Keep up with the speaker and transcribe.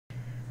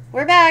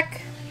We're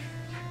back.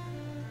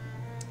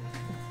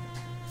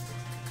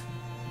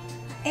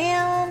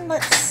 And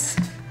let's...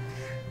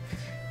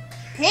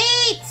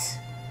 Pete!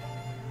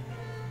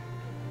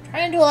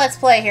 Trying to do a let's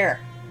play here.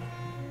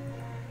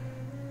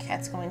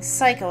 Cat's going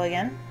psycho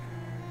again.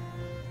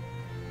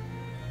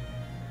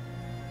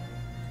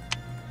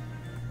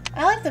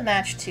 I like the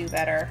match 2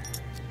 better.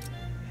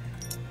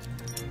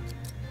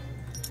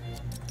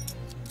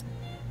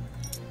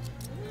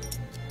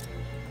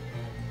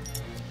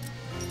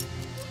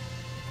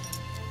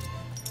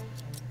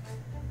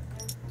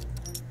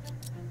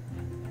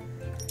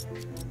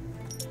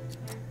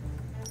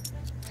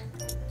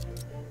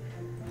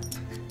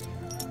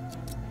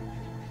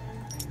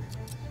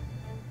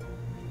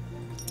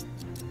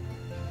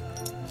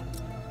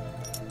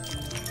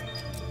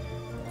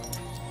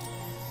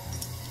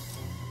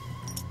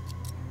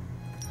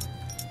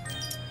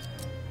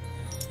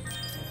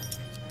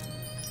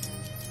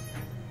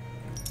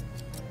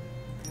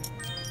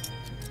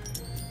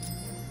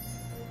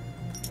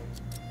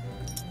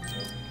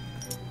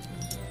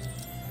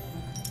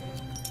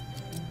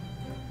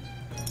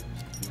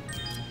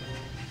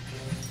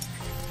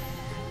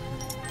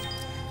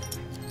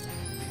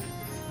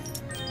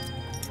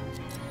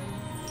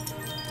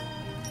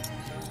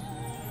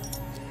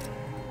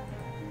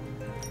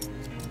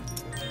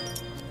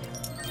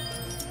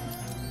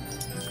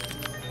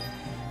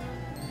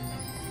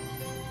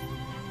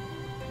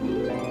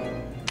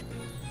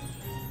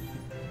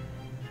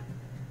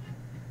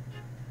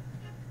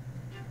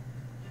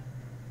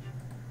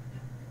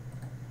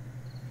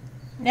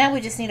 Now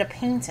we just need a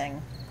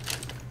painting.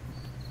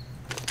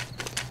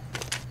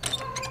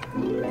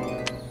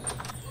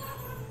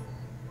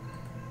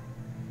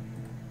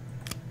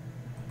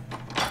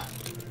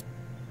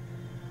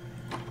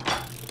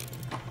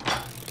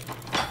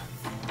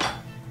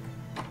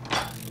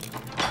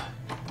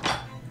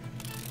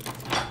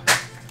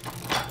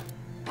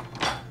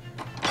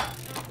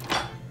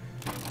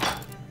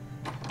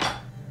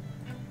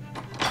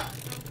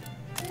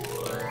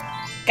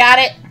 Got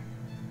it.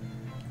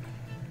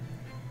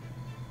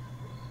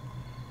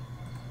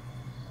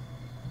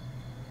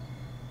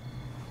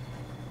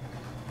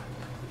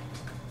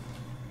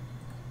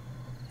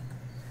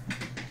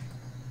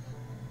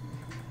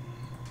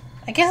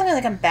 I guess I'm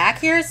gonna come back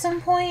here at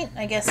some point.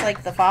 I guess,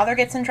 like, the father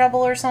gets in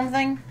trouble or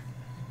something.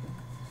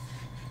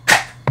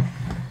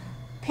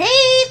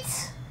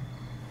 Pete!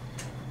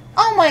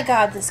 Oh my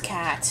god, this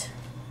cat.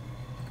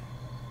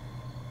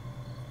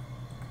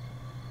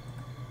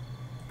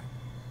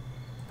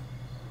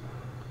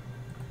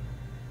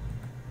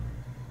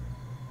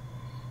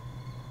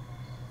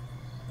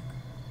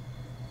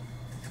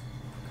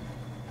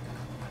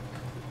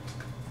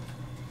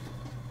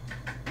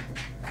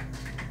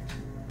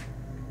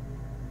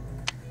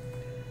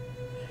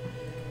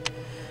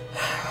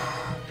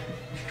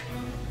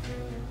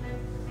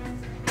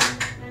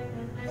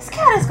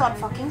 Has gone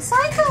fucking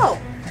psycho.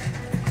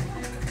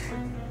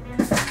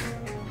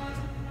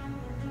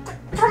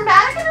 Turn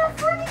back enough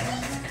for me?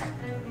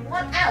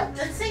 Want out?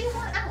 Just say you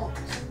want out.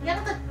 Get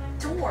out the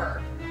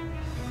door.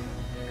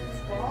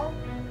 Well,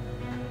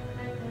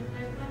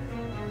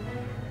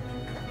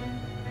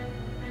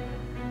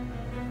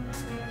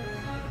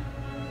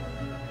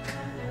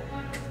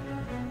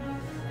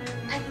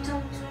 I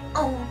don't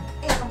own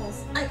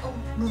animals. I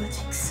own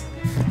lunatics.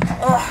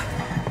 Ugh.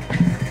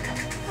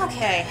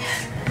 Okay.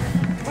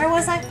 Where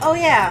was I? Oh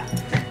yeah,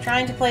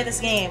 trying to play this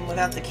game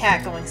without the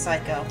cat going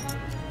psycho.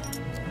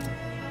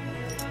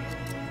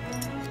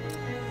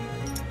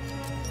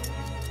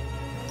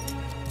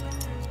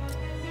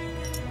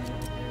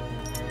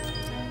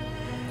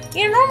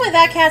 You know, normally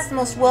that cat's the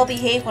most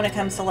well-behaved when it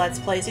comes to Let's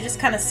Plays. He just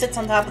kind of sits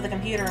on top of the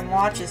computer and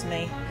watches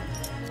me.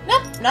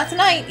 Nope, not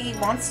tonight. He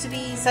wants to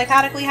be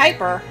psychotically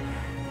hyper.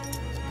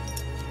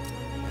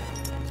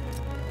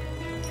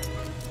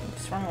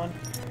 Oops, wrong one.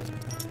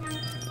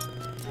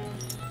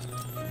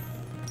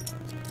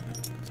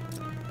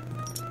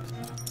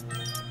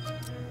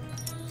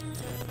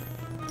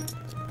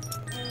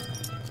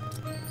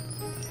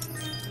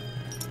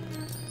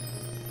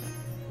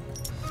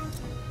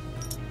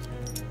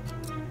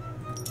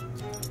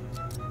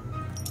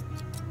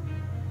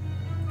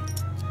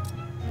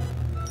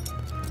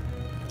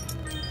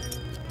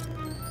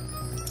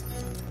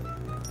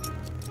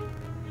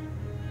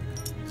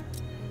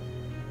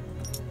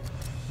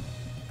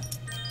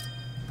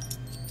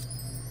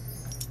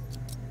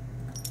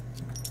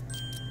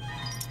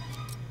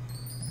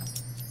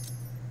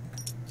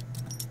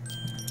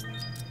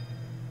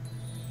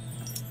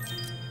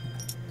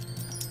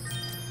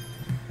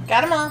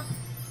 Got them all.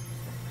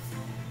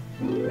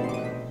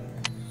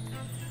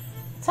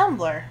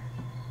 Tumblr.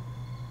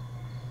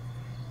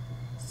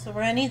 So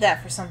we're gonna need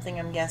that for something,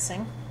 I'm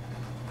guessing.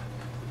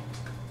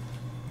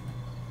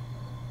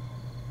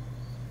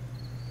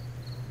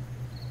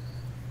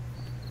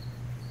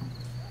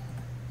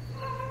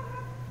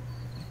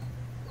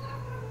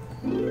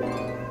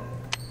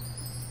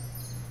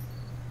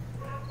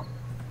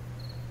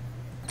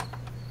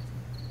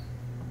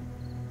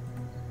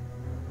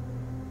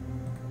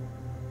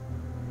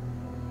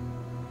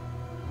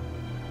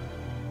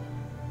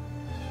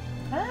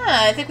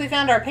 I think we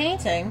found our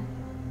painting.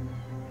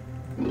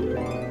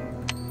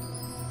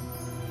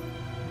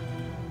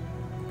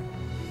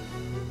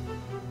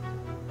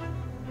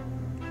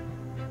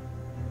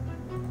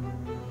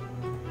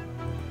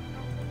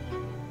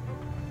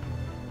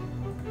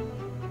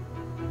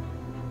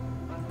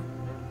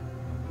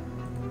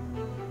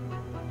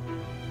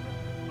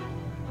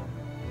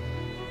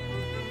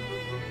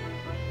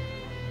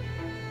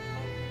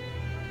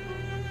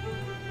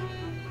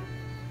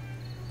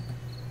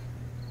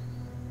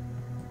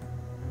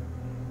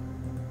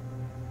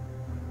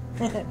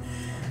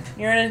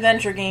 You're an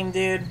adventure game,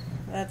 dude.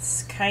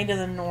 That's kind of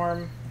the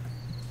norm.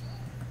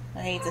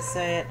 I hate to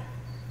say it.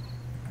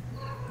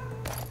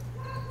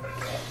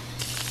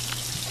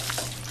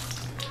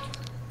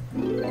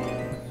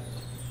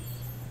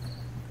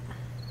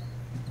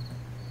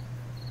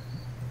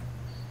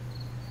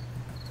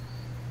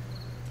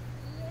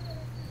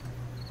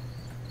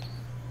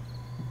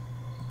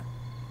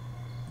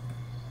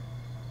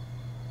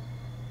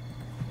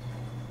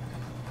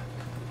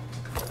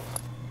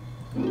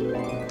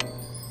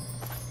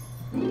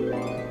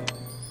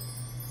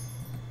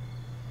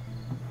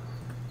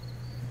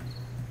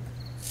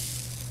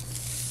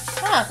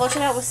 Ah, flush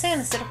it out with sand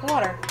instead of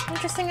water.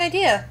 Interesting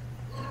idea.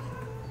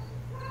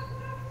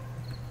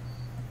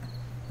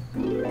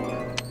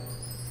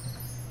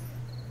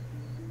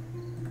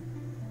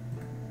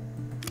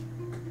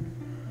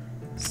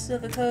 So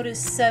the code is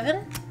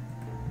 7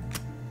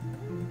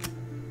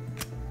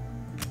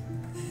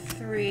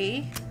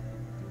 3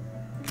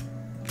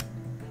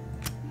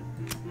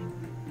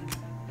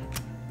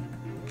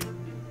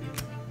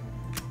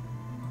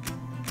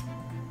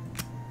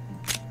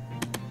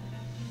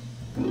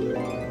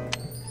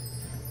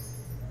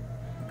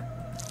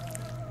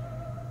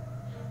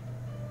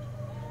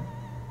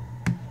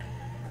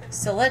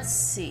 So let's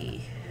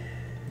see.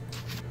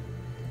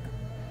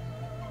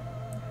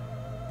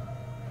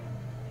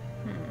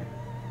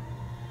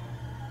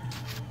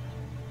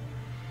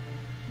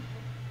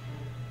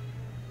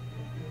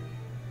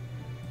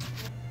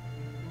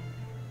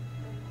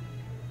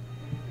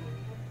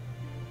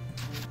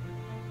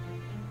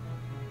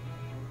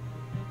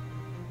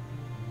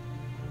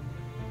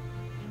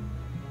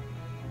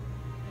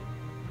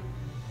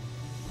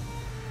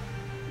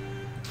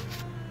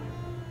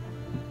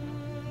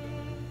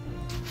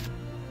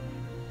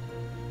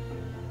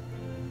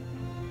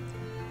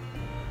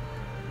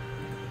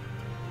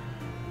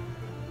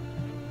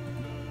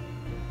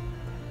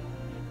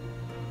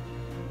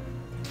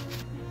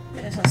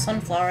 There's no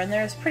sunflower in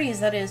there, as pretty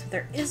as that is,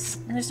 but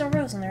there's no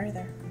rose in there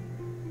either.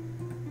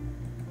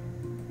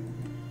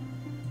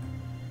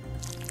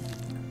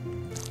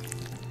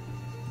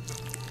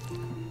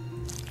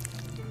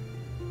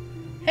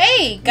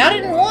 Hey! Got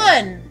it in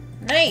one!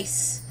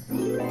 Nice!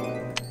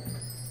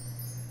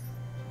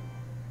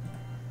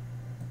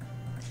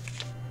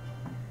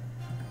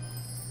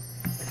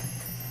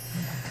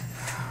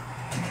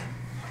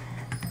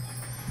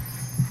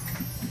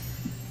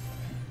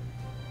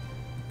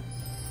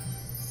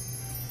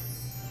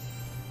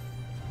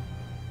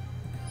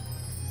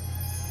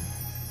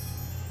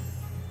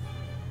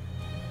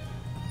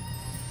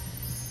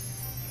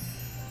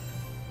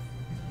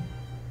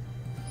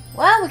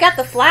 Well, we got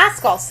the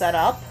flask all set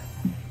up.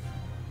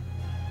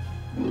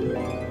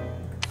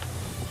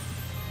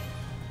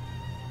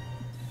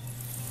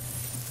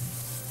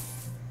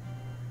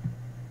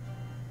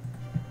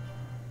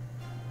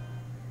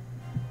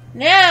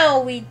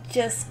 Now we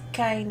just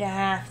kinda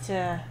have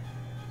to...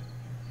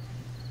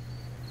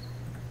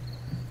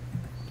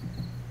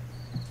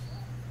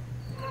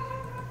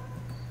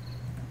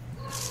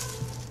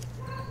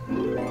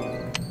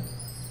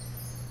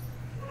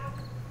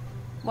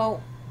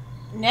 Well,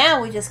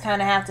 now we just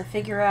kind of have to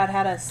figure out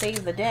how to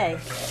save the day.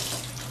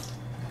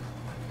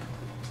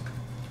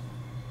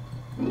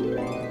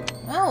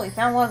 Oh, we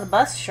found one of the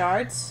bust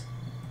shards.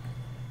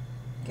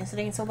 Guess it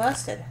ain't so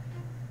busted.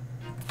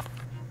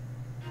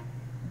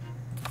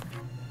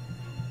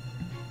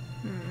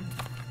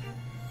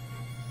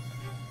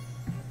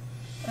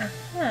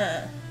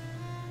 Uh-huh.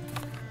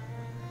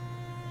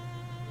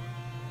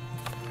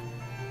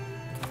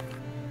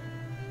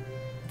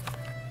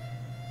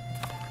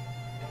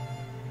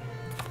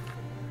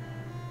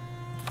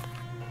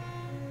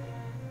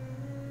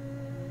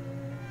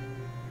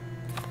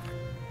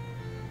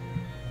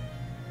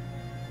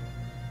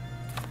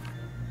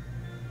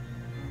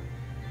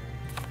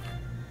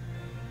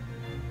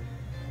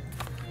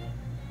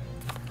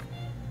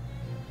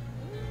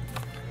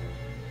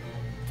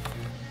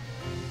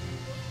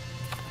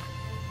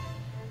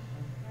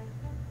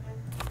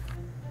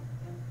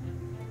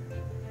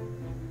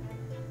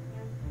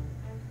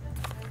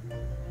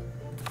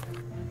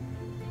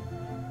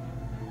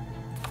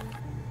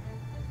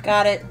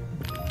 Got it.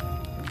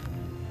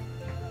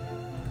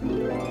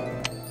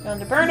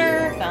 Found a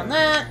burner, found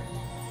that.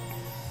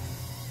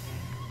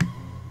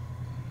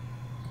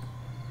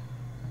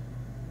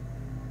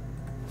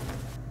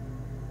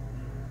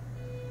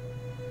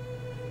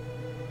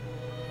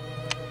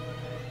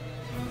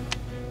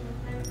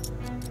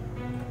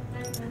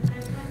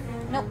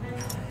 Nope.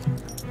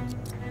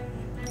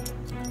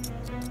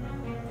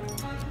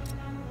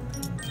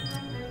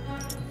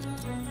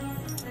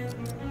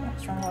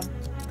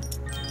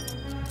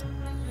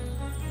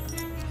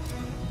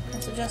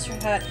 Let's adjust your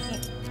hat.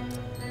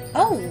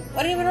 Oh!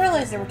 I didn't even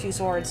realize there were two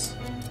swords.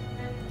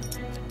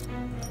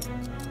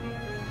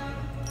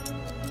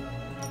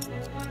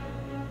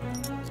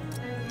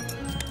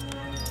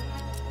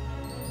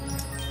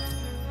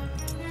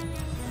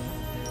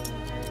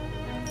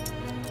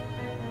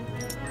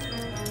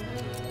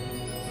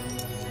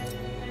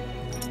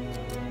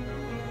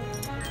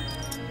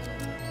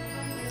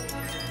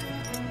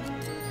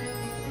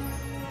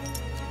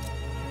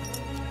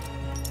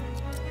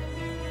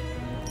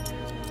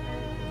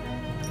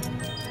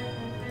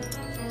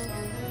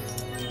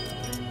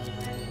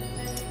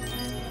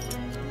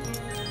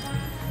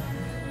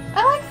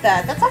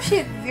 That's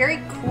actually a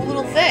very cool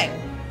little thing.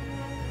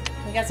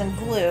 We got some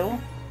glue.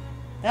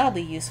 That'll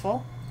be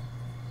useful.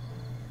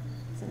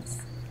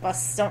 Since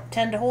busts don't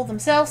tend to hold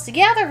themselves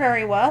together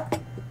very well.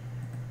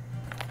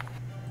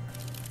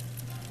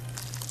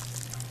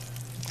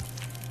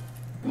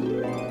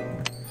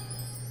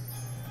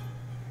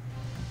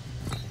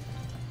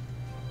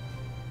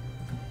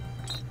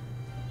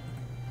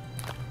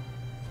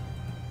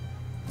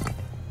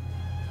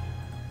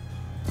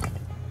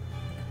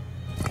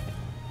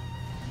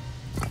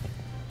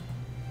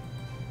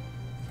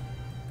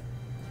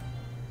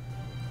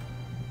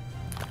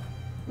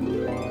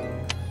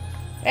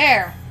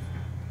 There!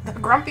 The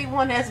grumpy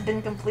one has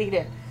been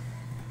completed.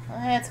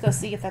 Let's go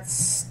see if that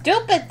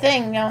stupid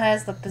thing now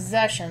has the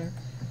possession.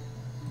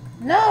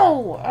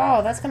 No!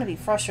 Oh, that's gonna be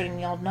frustrating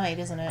me all night,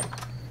 isn't it?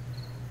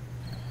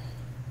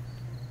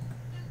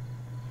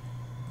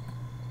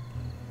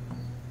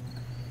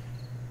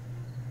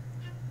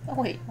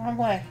 Oh wait, wrong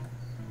way.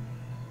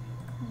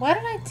 Why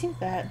did I do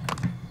that?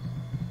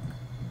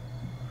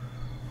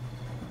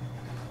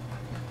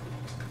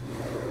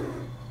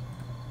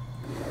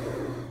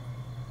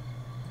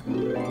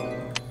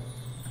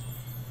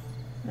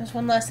 There's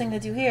one last thing to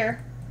do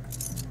here.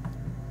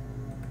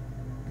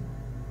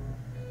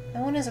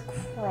 That one is a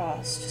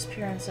cross, just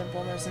pure and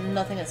simple. There's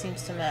nothing that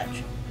seems to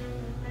match.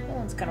 That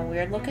one's kind of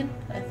weird looking.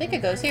 I think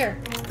it goes here.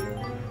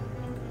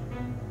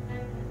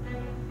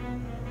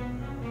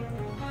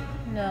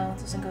 No,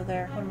 it doesn't go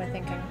there. What am I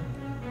thinking?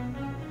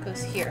 It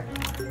goes here.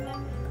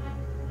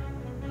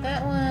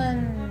 That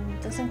one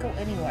doesn't go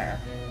anywhere.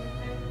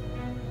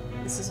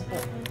 This is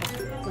what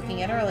I was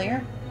looking at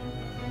earlier.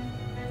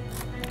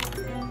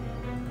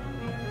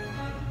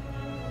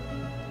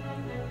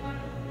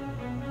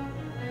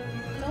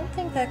 I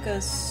think that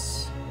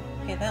goes...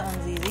 Okay, that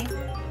one's easy.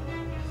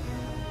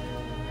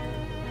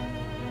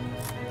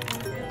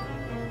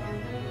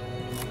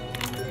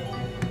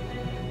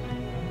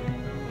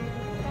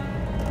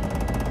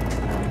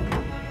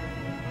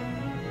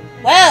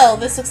 Well,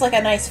 this looks like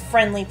a nice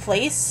friendly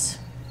place.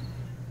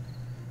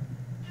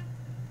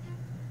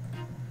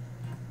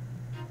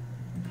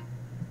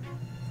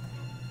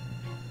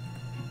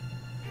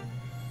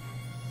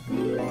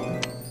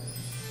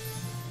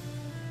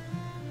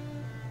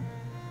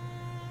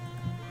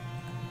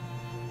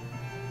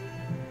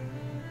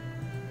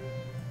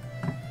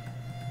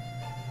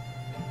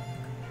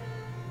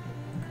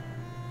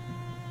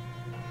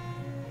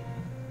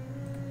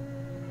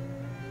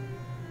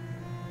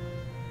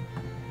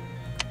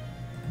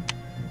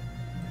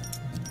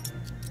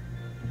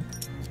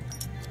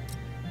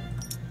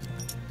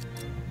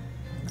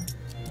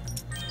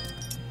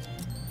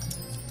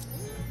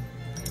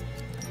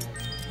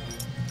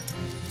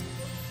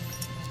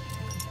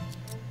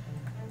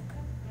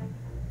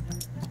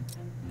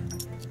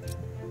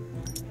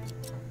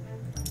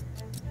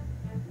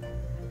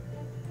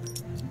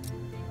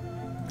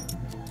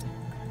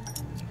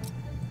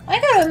 I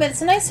gotta admit,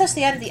 it's a nice touch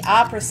they added the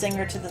opera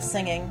singer to the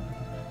singing.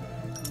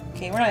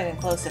 Okay, we're not even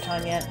close to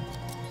time yet.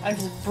 I'm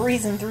just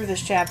breezing through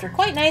this chapter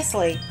quite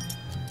nicely.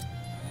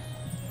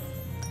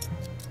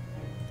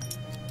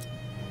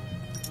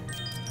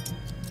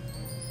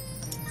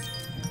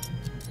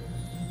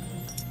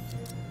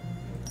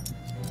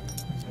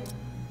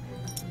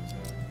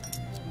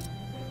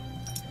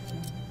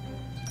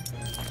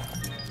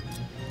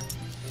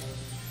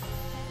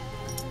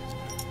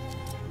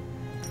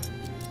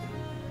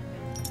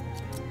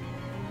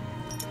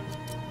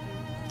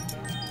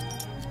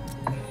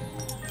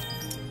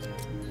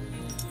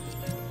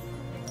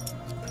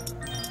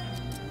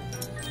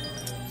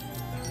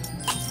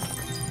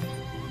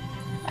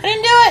 I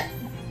didn't do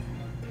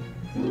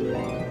it!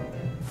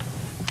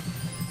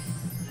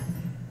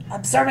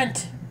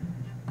 Observant!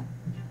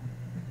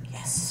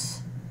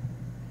 Yes.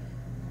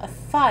 A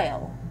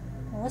file.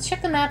 Well, let's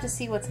check the map to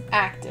see what's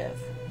active.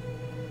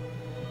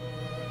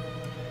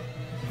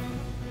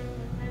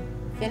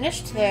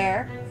 Finished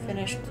there.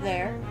 Finished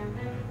there.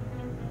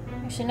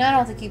 Actually, now I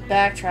don't have to keep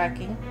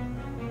backtracking.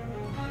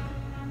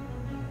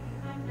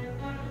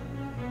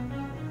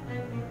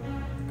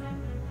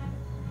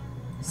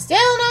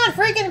 Still not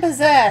freaking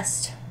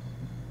possessed!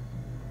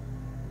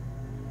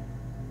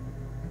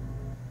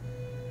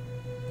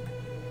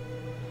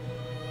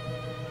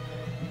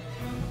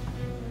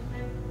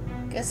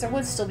 Guess there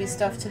would still be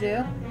stuff to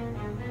do.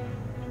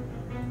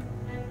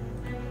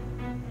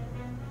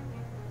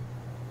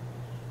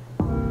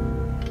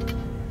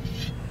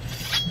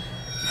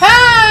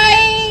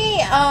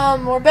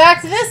 we're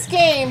back to this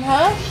game,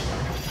 huh?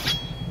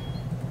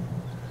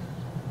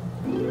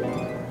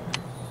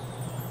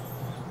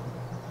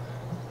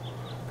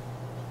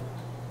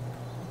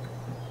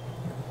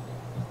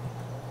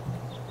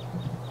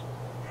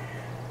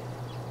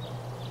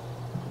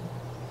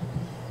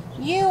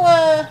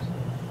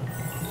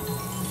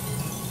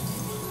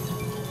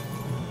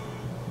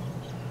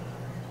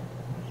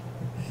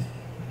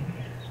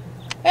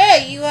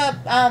 Hey,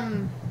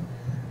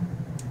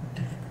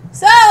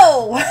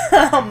 so,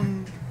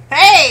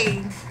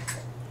 hey!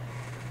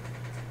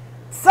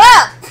 What's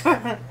up?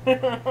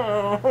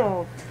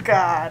 Oh,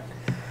 God.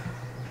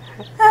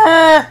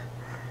 I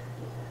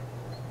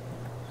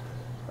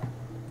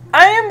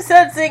am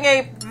sensing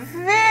a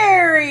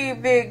very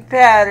big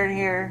pattern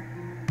here.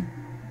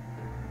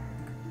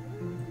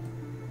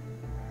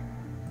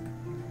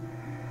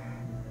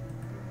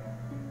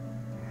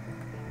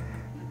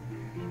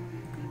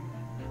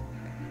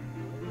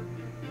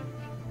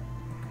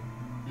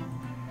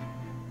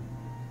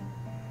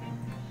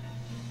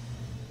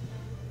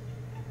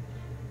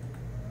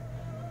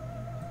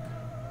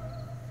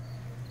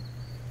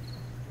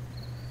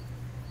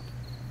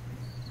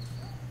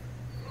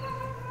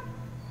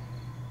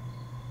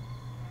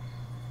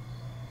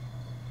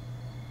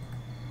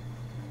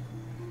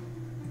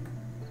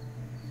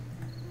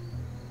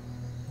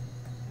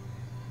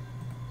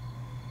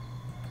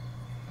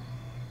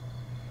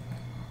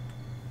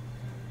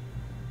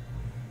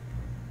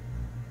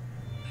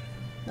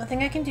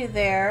 Nothing I can do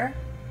there.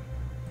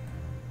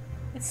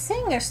 It's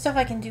saying there's stuff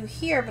I can do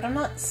here, but I'm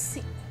not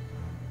seeing...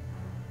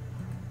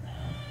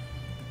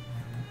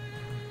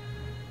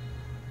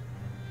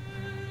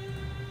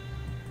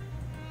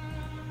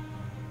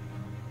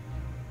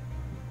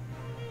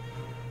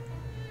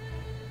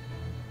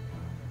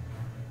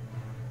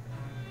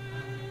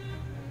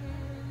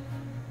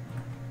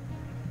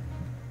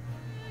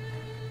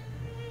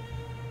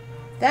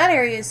 That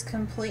area is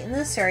complete, and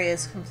this area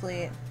is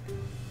complete.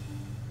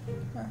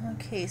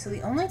 Okay, so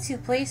the only two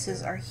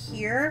places are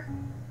here.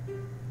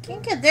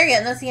 Can't get there yet,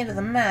 and that's the end of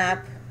the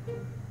map.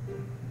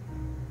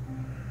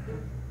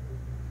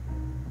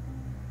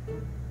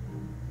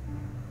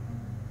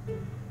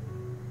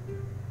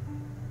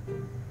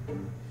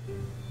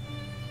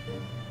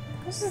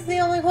 This is the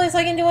only place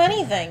I can do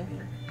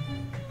anything.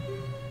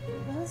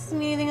 There doesn't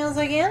seem anything else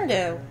I can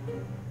do.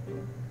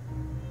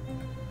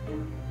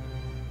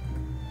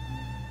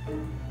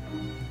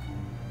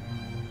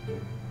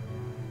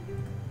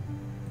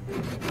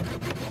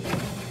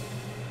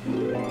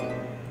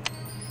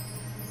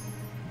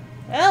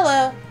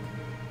 Hello.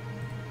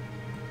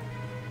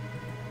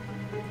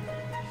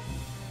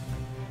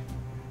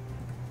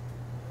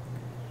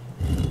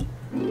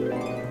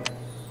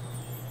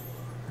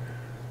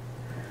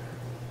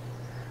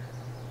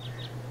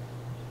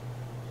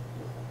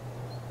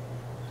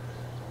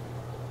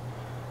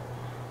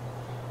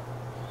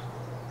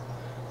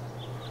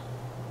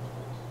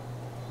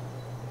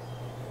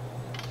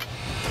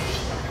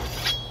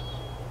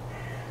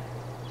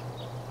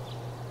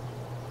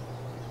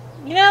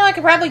 You know, I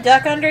could probably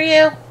duck under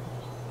you.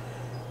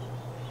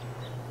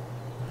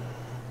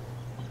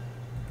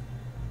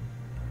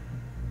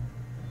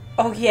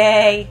 Oh,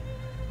 yay.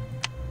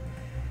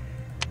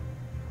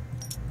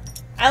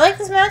 I like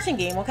this matching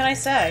game, what can I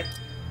say?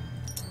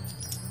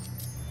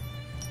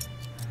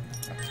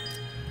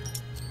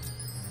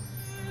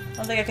 I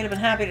don't think I could have been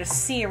happy to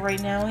see it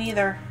right now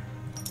either.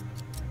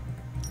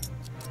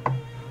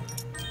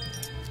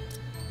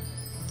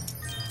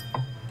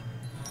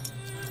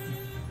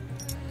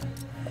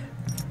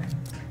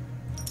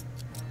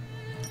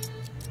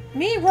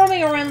 Me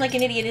roaming around like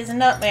an idiot is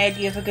not my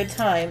idea of a good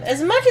time.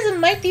 As much as it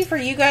might be for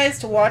you guys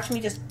to watch me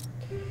just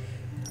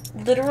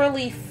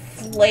literally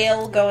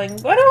flail going,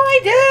 what do I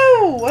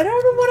do? I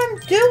don't know what I'm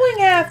doing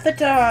half the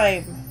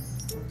time.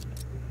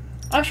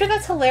 I'm sure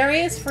that's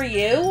hilarious for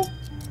you.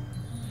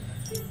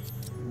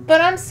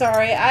 But I'm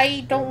sorry,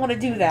 I don't want to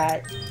do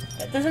that.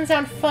 That doesn't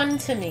sound fun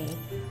to me.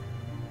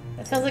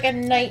 That sounds like a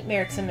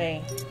nightmare to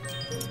me.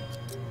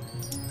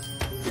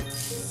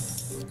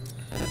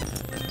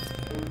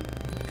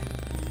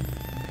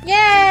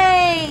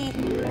 Yay!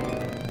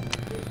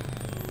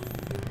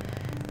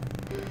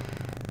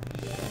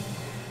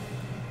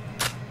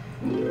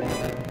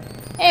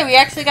 Hey, we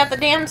actually got the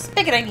damn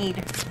spigot I need.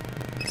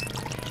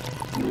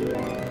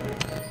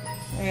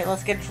 Alright,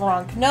 let's get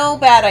drunk. No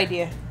bad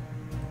idea.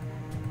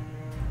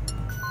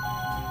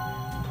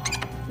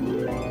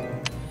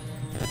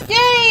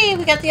 Yay!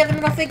 We got the other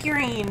little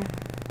figurine.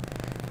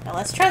 Now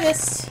let's try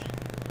this.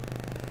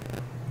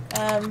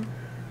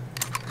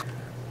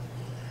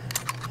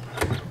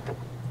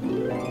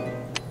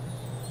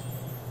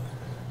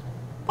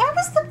 Why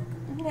was the...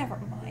 Never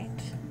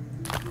mind.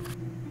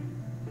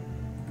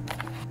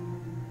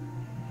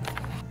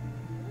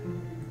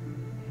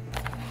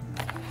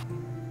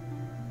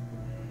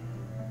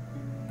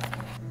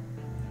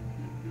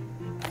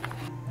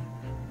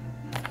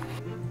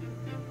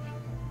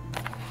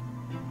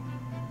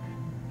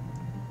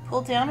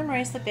 Pull down and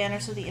raise the banner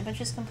so the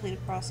image is complete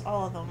across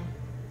all of them.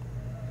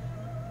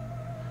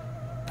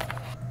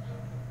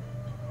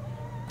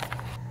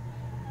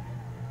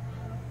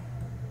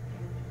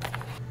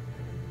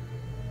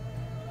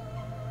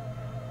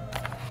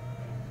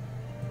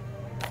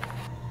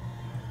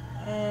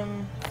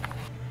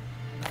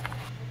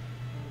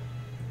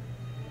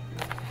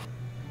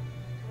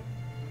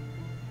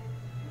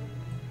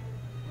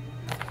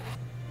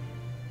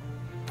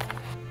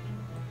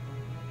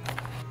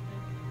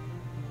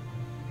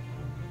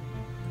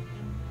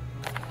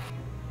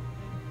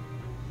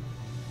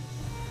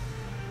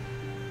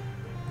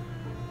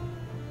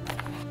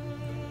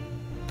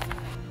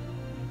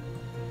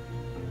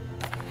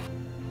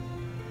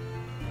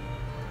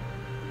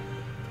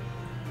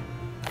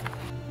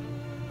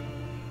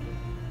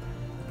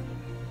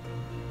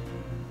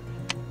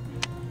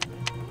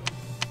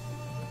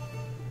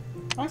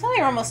 I'm telling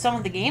you, we're almost done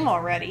with the game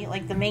already.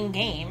 Like, the main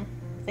game.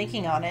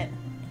 Thinking on it.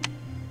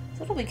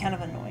 So it'll be kind of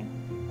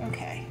annoying.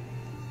 Okay.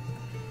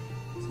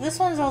 So this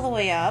one's all the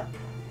way up.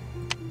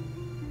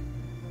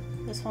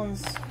 This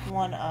one's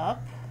one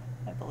up,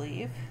 I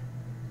believe.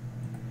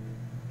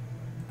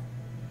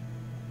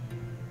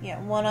 Yeah,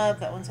 one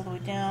up. That one's all the way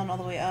down, all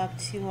the way up,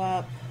 two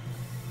up.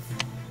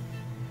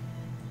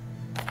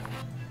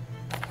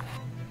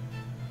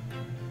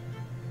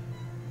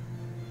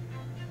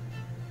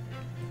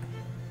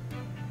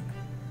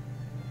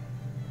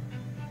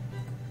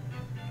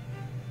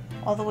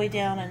 All the way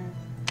down and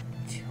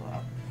two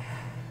up.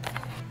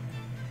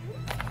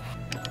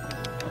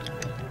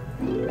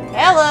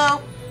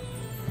 Hello!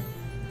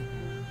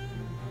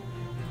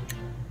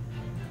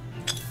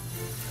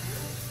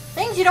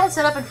 Things you don't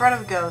set up in front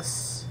of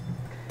ghosts.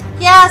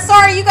 Yeah,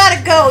 sorry, you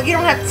gotta go. You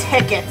don't have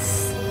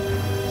tickets.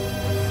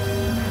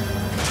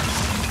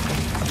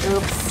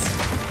 Oops.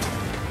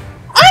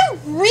 I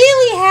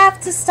really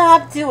have to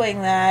stop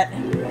doing that.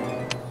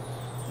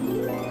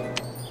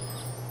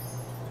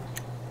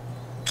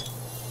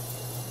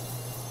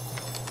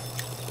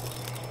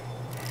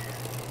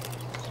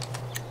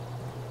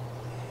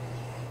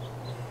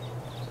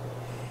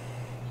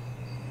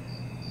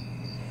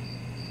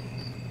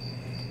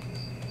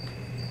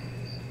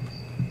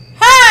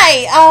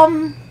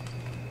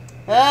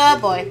 Oh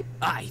boy.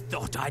 I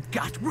thought I'd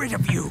got rid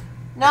of you.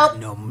 Nope.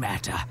 No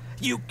matter.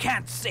 You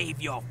can't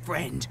save your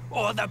friend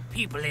or the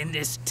people in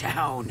this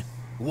town.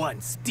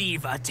 Once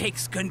Diva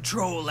takes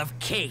control of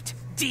Kate,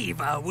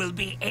 Diva will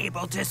be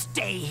able to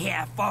stay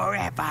here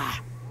forever.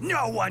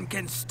 No one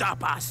can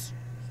stop us.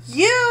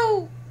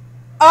 You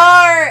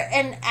are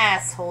an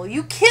asshole.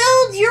 You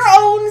killed your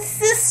own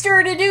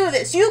sister to do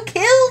this. You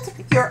killed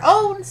your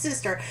own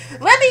sister.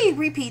 Let me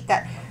repeat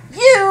that.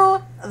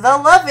 You, the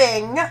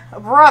loving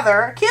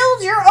brother,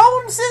 killed your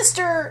own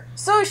sister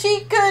so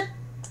she could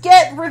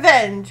get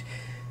revenge.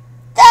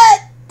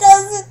 That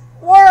doesn't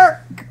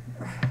work.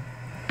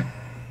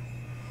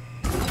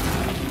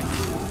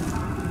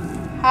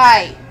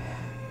 Hi.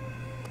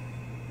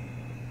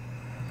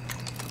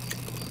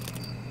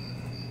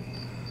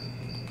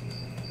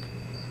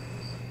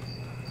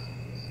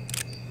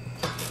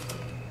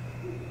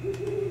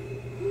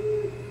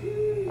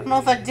 I don't know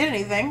if that did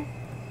anything.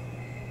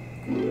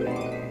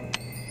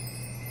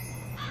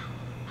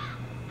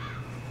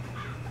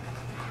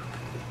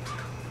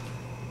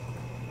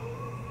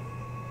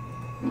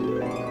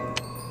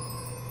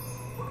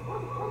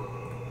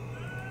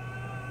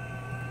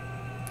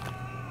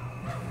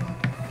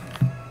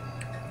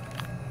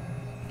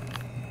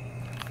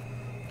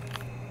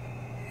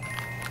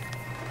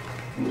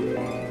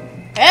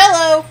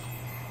 Hello!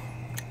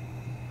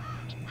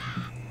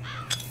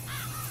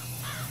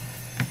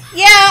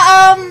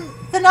 Yeah,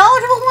 the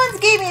knowledgeable ones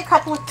gave me a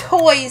couple of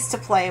toys to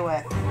play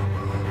with.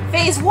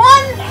 Phase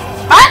 1,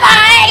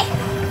 bye-bye!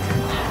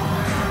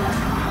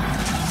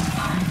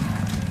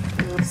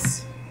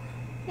 Oops.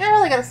 Yeah, I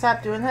really gotta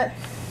stop doing that.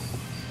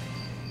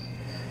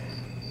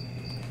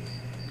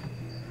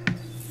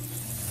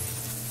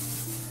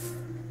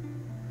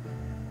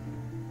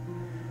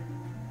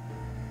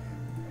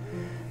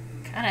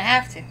 Kinda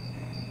have to.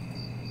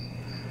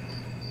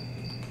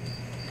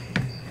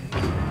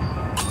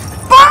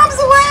 Bombs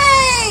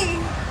away!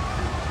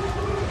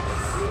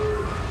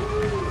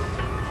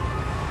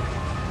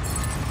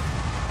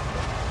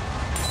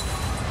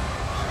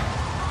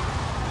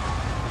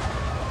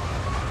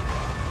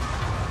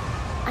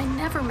 I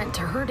never meant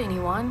to hurt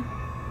anyone.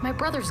 My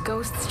brother's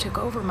ghosts took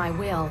over my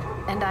will,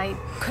 and I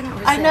couldn't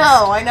resist. I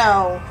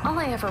know. All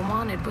I ever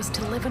wanted was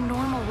to live a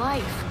normal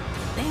life.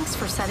 Thanks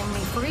for setting me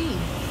free.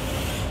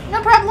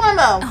 No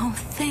problemo. Oh,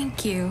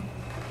 thank you.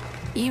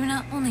 You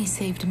not only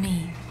saved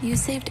me, you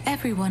saved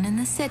everyone in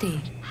the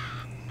city.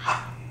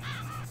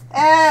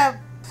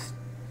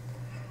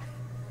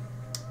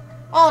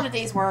 All in a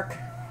day's work.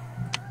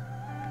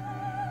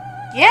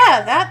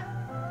 Yeah,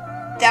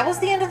 that was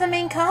the end of the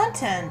main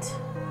content.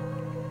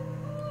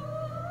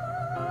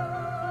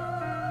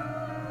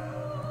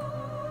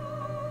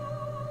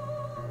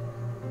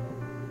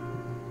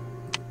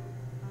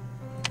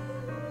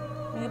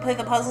 We can play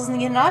the puzzles and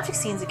the hidden object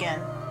scenes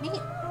again.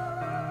 Neat.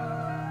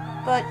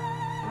 But,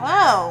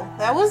 wow,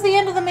 that was the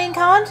end of the main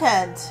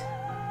content.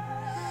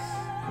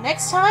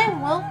 Next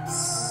time, we'll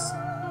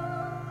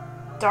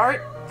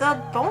start the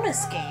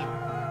bonus game.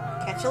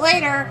 Catch you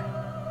later.